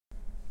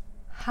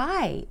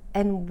Hi,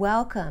 and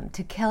welcome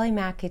to Kelli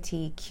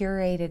Macatee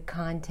curated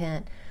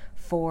content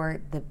for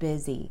the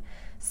busy.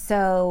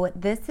 So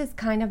this is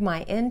kind of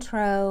my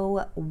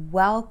intro.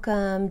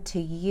 Welcome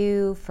to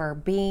you for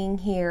being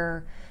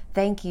here.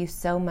 Thank you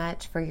so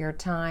much for your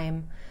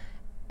time.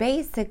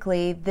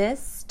 Basically,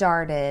 this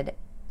started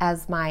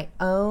as my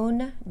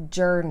own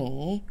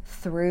journey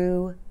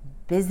through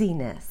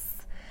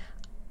busyness.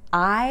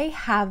 I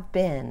have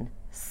been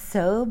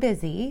so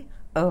busy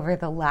over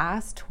the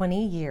last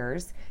 20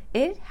 years,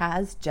 it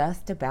has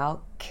just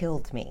about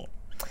killed me.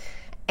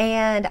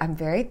 And I'm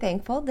very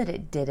thankful that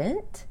it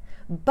didn't,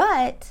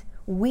 but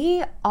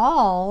we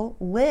all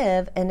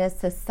live in a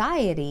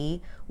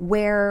society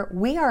where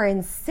we are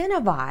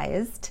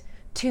incentivized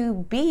to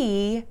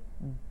be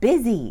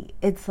busy.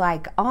 It's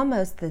like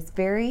almost this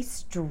very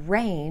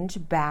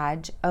strange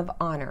badge of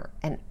honor.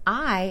 And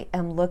I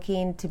am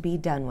looking to be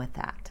done with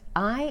that.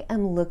 I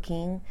am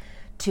looking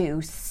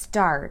to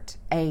start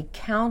a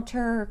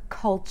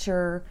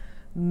counterculture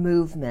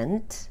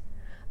movement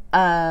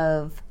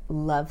of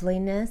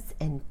loveliness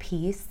and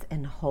peace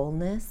and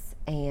wholeness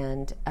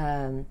and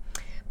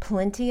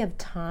plenty of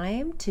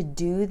time to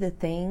do the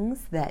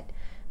things that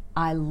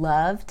I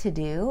love to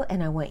do,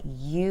 and I want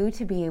you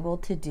to be able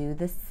to do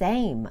the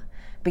same,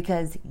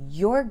 because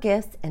your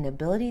gifts and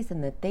abilities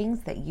and the things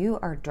that you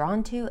are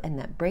drawn to and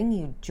that bring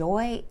you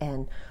joy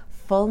and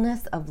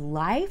fullness of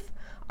life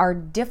are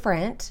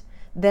different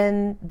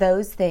than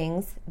those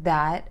things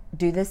that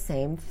do the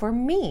same for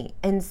me.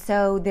 And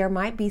so there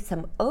might be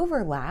some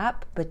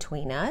overlap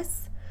between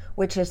us,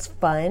 which is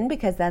fun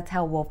because that's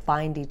how we'll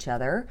find each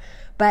other.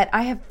 But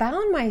I have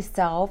found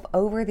myself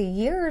over the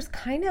years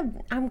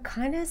I'm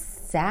kind of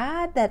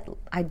sad that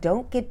I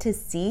don't get to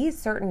see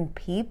certain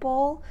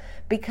people,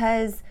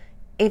 because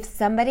if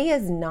somebody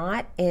is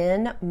not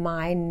in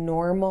my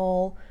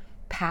normal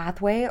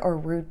pathway or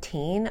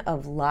routine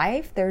of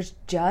life, there's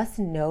just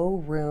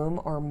no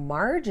room or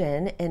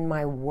margin in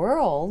my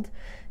world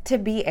to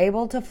be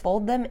able to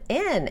fold them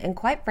in. And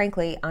quite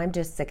frankly, I'm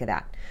just sick of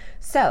that.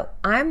 So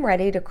I'm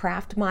ready to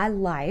craft my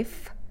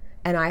life,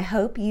 and I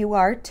hope you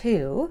are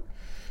too,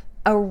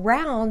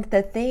 around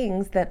the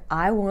things that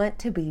I want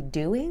to be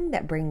doing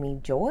that bring me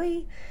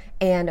joy,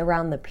 and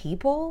around the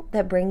people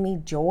that bring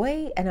me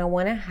joy, and I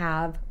want to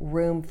have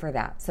room for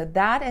that. So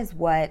that is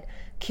what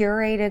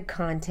curated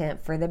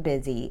content for the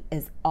busy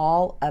is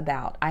all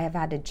about. I have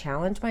had to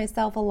challenge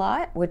myself a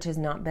lot, which has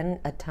not been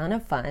a ton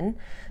of fun.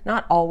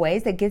 Not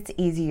always. It gets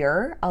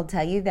easier. I'll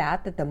tell you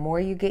that the more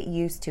you get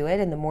used to it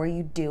and the more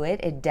you do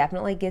it, it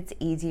definitely gets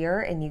easier,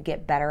 and you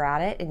get better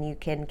at it, and you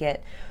can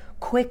get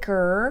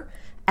quicker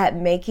at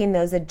making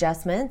those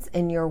adjustments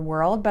in your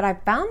world. But I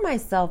found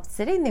myself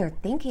sitting there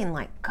thinking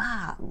like,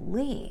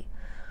 golly,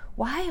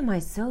 why am I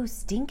so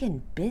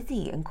stinking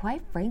busy? And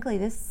quite frankly,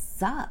 this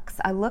sucks.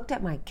 I looked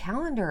at my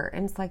calendar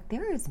and it's like,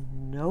 there is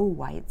no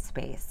white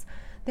space.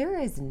 There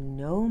is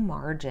no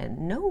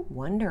margin. No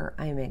wonder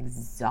I'm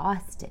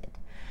exhausted.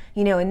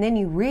 And then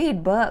you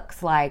read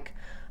books like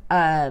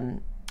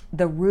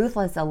The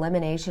Ruthless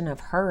Elimination of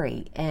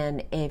Hurry.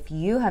 And if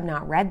you have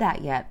not read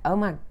that yet, oh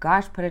my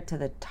gosh, put it to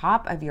the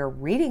top of your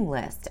reading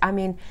list. I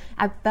mean,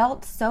 I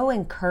felt so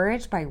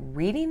encouraged by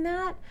reading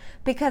that,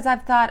 because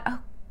I've thought, oh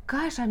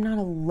gosh, I'm not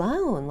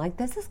alone. Like,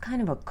 this is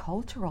kind of a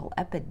cultural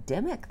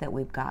epidemic that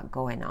we've got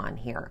going on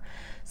here.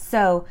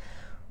 So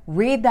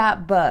read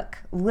that book.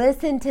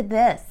 Listen to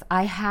this.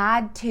 I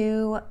had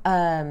to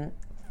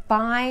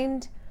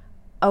find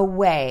a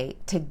way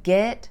to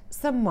get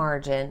some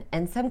margin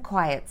and some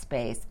quiet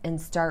space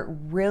and start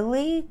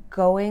really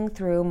going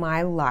through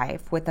my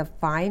life with a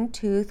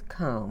fine-tooth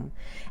comb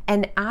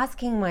and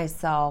asking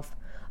myself,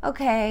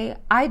 okay,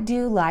 I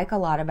do like a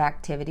lot of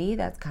activity.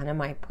 That's kind of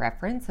my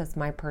preference. That's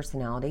my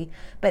personality.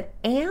 But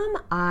am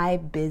I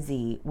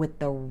busy with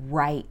the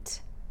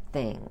right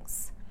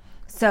things?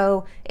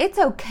 So it's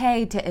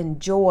okay to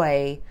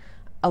enjoy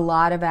a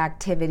lot of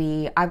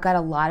activity. I've got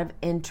a lot of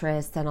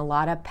interests and a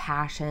lot of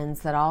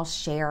passions that I'll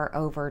share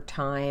over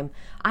time.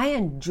 I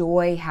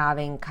enjoy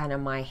having kind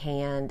of my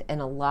hand in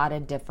a lot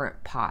of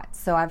different pots.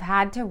 So I've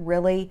had to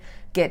really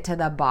get to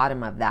the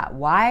bottom of that.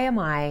 Why am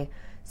I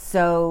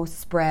so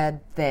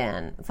spread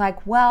thin? It's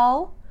like,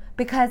 well,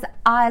 because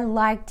I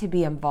like to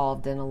be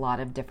involved in a lot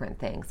of different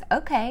things.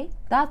 Okay,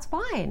 that's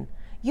fine.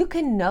 You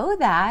can know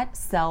that,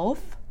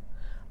 self,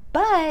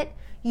 but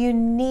you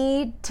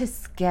need to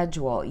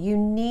schedule. You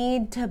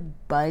need to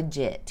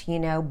budget.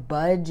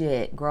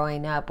 Budget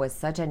growing up was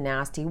such a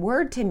nasty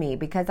word to me,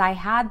 because I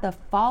had the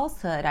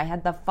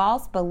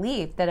false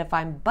belief that if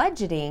I'm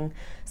budgeting,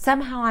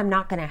 somehow I'm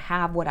not going to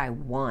have what I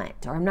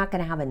want, or I'm not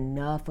going to have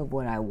enough of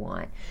what I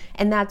want.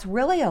 And that's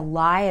really a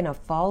lie and a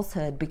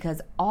falsehood,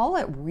 because all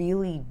it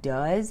really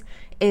does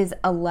is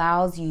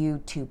allows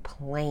you to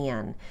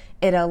plan.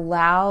 It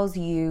allows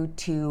you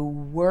to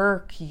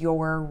work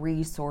your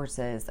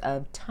resources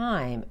of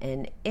time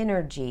and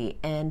energy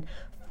and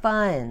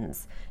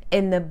funds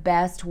in the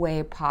best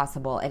way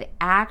possible. It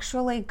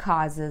actually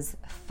causes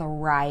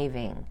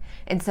thriving.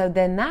 And so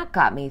then that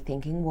got me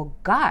thinking, well,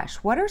 gosh,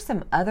 what are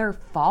some other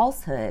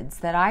falsehoods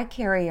that I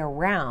carry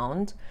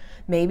around?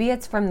 Maybe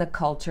it's from the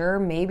culture,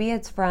 maybe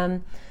it's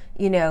from,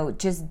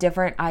 just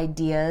different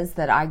ideas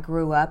that I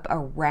grew up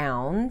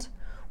around.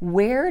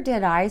 Where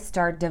did I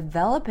start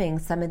developing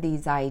some of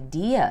these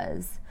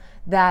ideas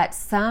that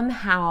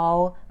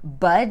somehow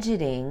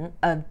budgeting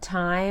of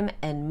time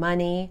and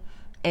money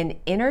and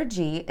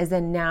energy is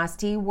a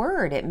nasty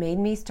word? It made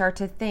me start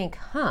to think,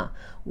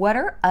 what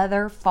are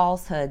other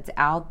falsehoods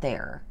out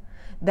there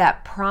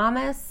that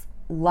promise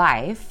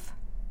life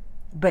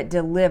but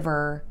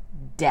deliver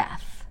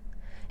death?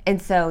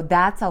 And so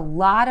that's a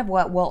lot of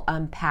what we'll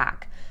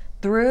unpack.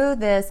 Through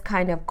this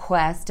kind of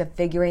quest of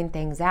figuring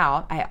things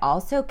out, I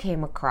also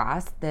came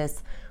across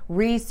this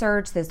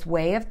research, this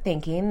way of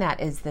thinking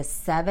that is the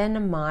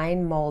 7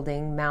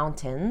 mind-molding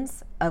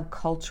mountains of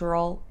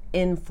cultural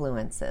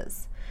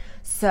influences.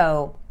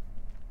 So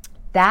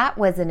that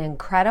was an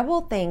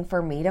incredible thing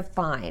for me to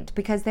find,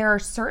 because there are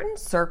certain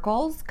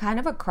circles kind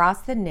of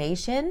across the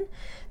nation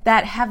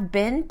that have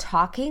been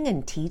talking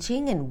and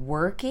teaching and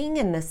working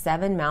in the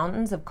 7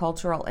 mountains of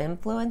cultural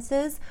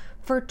influences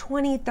for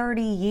 20,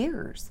 30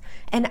 years.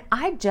 And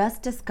I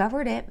just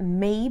discovered it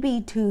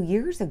maybe 2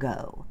 years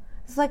ago.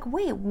 It's like,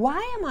 wait, why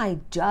am I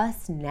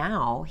just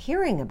now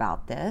hearing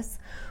about this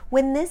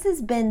when this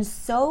has been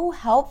so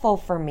helpful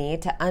for me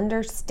to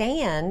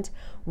understand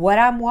what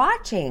I'm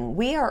watching?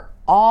 We are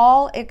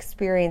all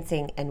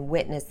experiencing and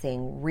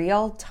witnessing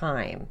real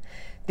time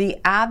the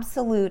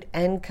absolute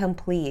and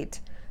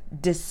complete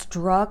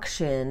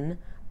destruction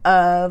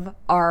of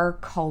our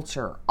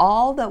culture,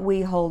 all that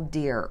we hold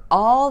dear,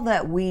 all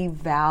that we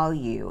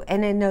value.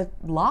 And in a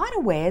lot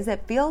of ways,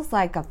 it feels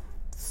like a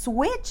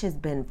switch has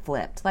been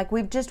flipped. Like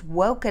we've just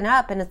woken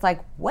up and it's like,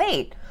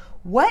 wait,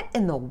 what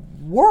in the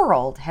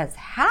world has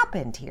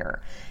happened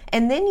here?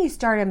 And then you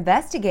start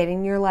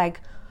investigating, you're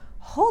like,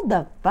 hold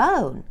the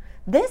phone.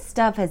 This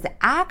stuff has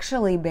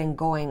actually been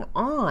going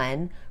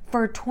on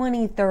for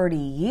 20, 30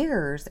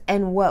 years.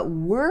 And what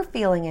we're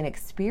feeling and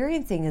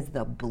experiencing is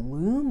the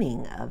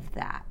blooming of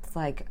that. It's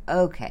like,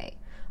 okay,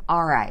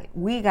 all right,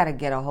 we got to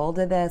get a hold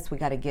of this. We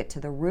got to get to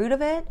the root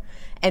of it.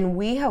 And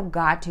we have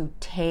got to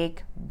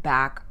take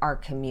back our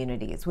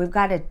communities. We've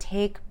got to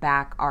take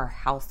back our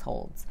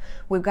households.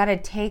 We've got to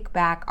take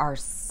back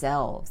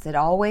ourselves. It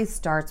always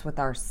starts with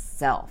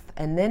ourself,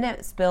 and then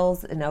it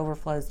spills and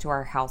overflows to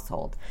our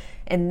household.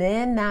 And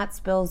then that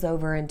spills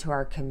over into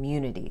our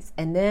communities,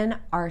 and then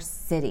our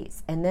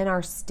cities, and then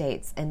our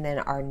states, and then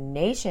our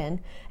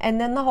nation,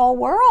 and then the whole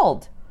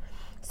world.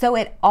 So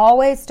it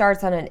always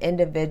starts on an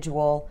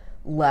individual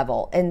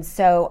level. And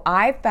so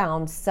I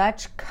found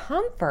such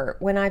comfort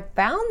when I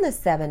found the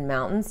 7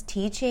 mountains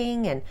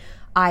teaching and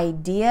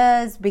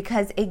ideas,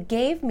 because it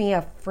gave me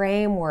a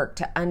framework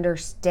to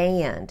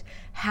understand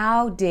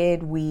how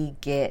did we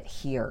get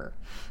here.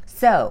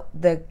 So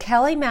the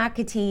Kelli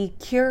Macatee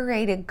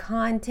curated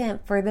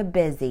content for the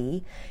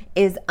busy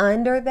is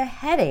under the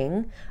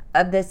heading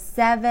of the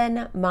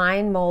 7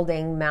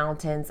 mind-molding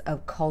mountains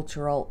of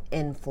cultural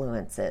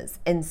influences.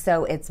 And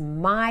so it's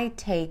my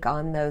take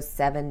on those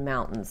 7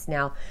 mountains.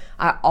 Now,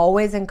 I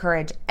always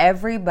encourage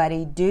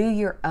everybody, do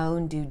your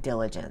own due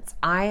diligence.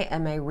 I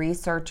am a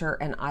researcher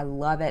and I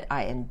love it.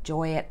 I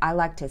enjoy it. I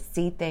like to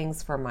see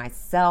things for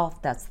myself.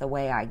 That's the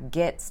way I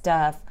get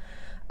stuff.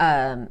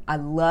 I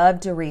love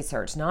to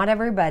research. Not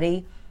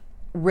everybody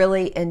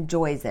really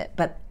enjoys it,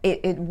 but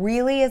it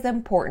really is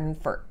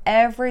important for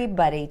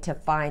everybody to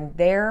find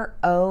their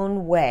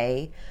own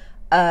way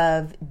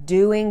of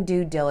doing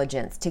due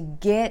diligence, to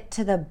get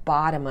to the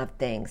bottom of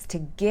things, to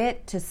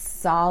get to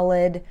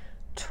solid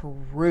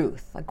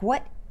truth. Like,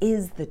 what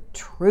is the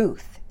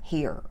truth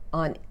here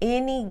on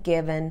any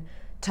given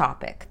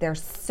topic?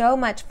 There's so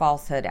much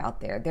falsehood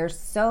out there. There's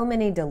so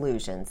many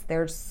delusions.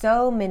 There's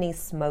so many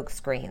smoke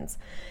screens.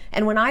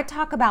 And when I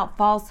talk about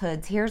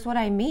falsehoods, here's what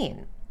I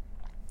mean.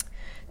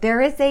 There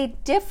is a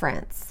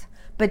difference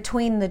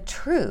between the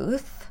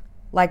truth,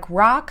 like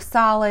rock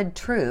solid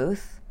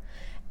truth,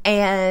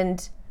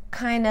 and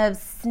kind of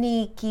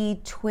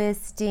sneaky,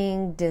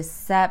 twisting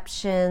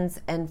deceptions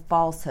and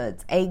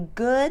falsehoods. A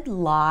good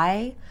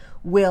lie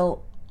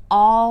will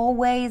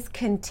always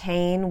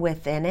contain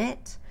within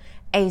it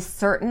a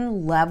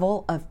certain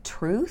level of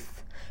truth,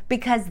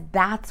 because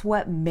that's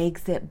what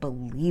makes it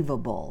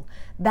believable.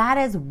 That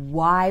is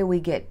why we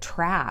get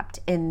trapped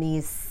in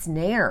these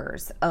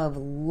snares of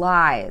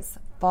lies,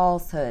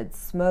 falsehoods,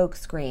 smoke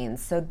screens.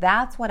 So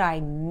that's what I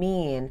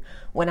mean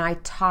when I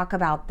talk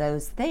about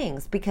those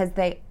things, because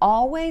they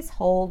always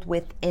hold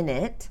within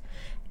it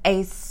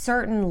a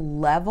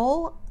certain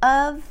level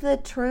of the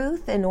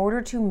truth in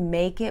order to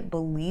make it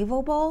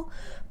believable,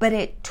 but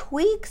it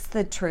tweaks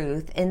the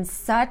truth in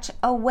such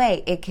a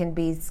way. It can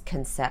be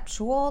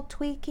conceptual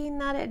tweaking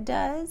that it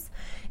does.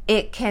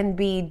 It can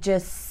be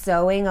just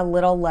sowing a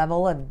little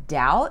level of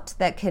doubt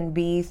that can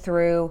be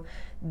through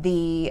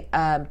the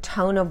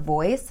tone of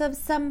voice of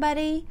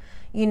somebody,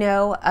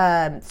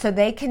 so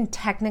they can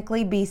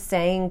technically be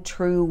saying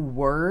true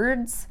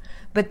words,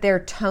 but their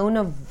tone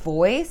of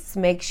voice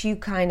makes you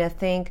kind of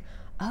think,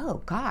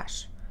 oh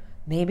gosh,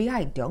 maybe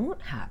I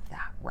don't have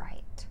that right.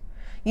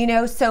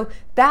 So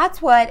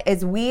that's what,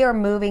 as we are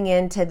moving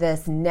into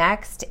this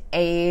next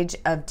age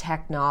of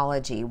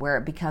technology, where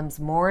it becomes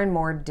more and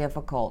more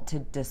difficult to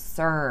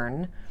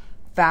discern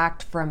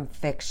fact from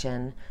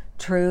fiction,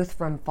 truth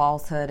from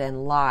falsehood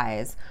and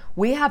lies,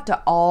 we have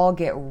to all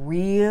get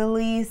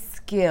really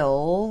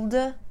skilled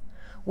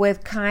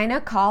with kind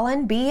of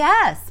calling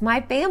BS.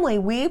 My family,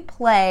 we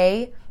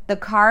play the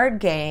card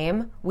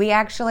game. We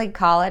actually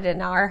call it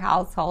in our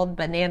household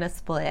banana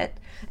split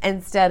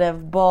instead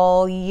of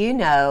bull,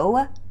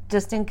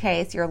 just in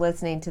case you're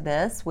listening to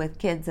this with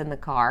kids in the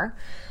car.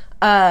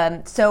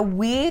 So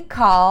we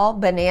call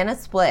banana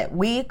split.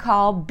 We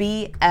call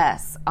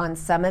BS on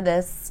some of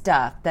this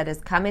stuff that is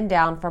coming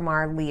down from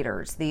our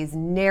leaders, these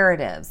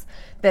narratives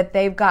that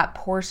they've got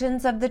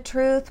portions of the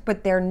truth,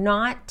 but they're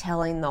not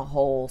telling the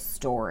whole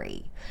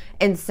story.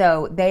 And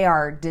so they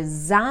are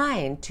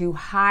designed to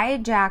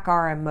hijack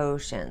our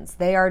emotions.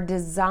 They are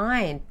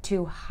designed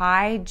to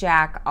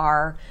hijack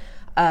our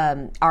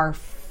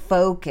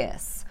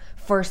focus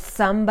for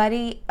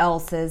somebody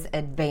else's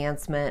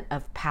advancement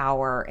of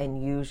power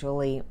and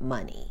usually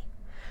money.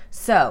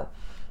 So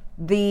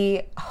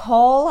the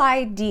whole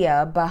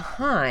idea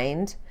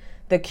behind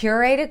the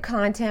curated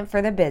content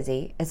for the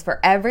busy is for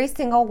every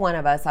single one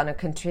of us on a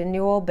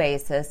continual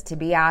basis to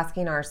be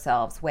asking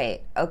ourselves,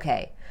 wait,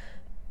 okay,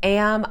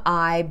 am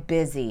I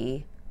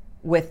busy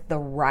with the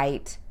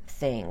right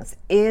things?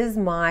 Is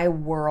my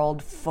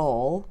world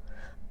full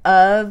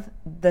of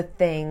the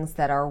things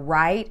that are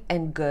right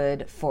and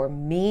good for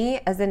me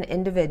as an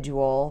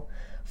individual,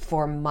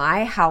 for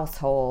my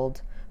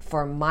household,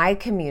 for my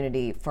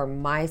community, for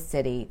my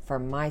city, for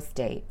my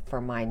state, for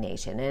my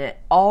nation? And it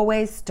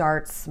always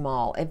starts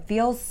small. It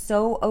feels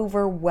so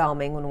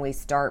overwhelming when we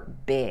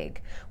start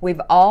big.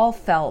 We've all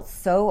felt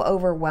so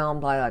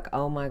overwhelmed by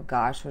oh my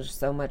gosh, there's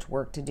so much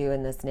work to do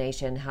in this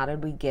nation. How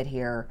did we get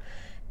here?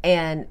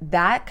 And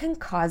that can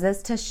cause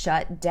us to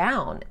shut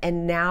down.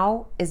 And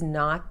now is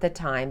not the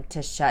time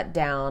to shut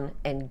down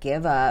and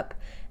give up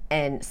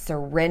and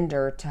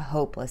surrender to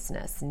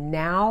hopelessness.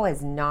 Now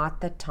is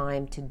not the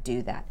time to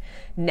do that.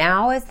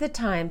 Now is the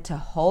time to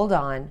hold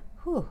on.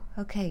 Whew,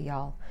 okay,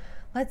 y'all,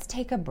 let's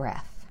take a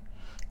breath.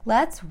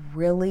 Let's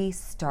really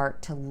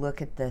start to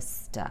look at this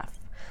stuff.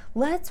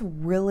 Let's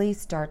really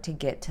start to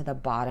get to the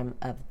bottom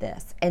of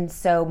this. And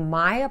so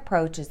my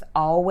approach is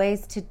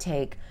always to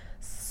take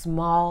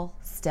small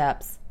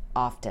steps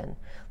often.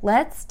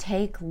 Let's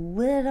take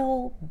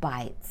little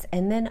bites,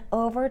 and then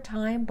over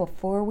time,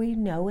 before we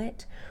know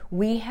it,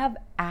 we have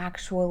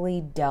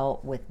actually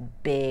dealt with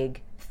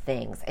big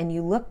things. And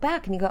you look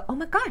back and you go, oh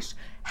my gosh,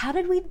 how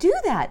did we do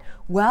that?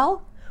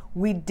 Well,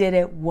 we did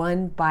it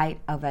one bite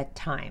of a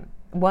time.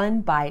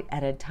 One bite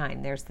at a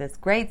time. There's this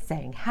great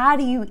saying, how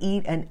do you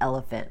eat an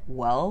elephant?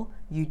 Well,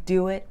 you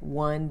do it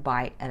one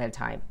bite at a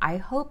time. I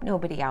hope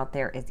nobody out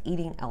there is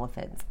eating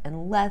elephants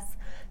unless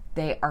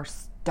they are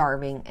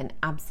starving and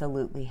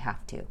absolutely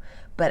have to.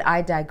 But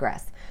I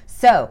digress.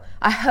 So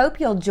I hope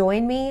you'll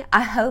join me.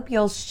 I hope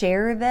you'll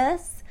share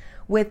this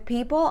with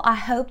people. I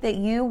hope that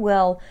you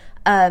will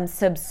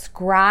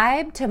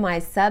subscribe to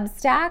my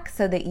Substack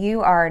so that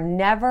you are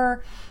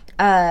never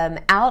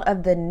out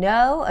of the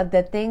know of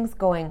the things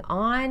going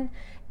on.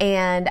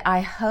 And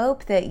I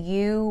hope that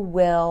you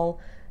will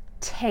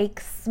take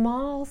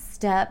small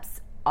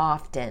steps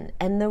often.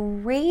 And the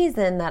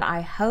reason that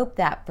I hope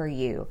that for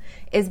you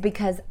is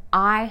because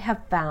I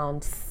have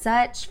found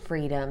such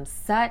freedom,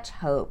 such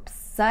hope,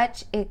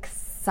 such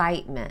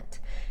excitement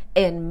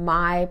in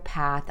my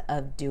path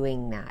of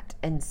doing that.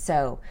 And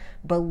so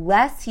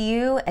bless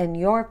you and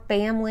your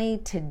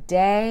family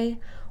today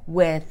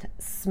with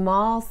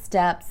small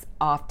steps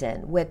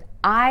often, with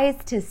eyes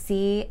to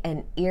see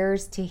and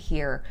ears to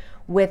hear,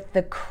 with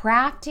the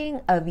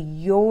crafting of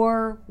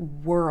your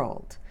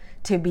world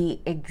to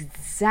be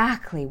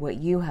exactly what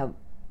you have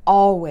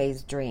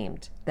always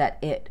dreamed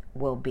that it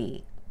will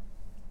be.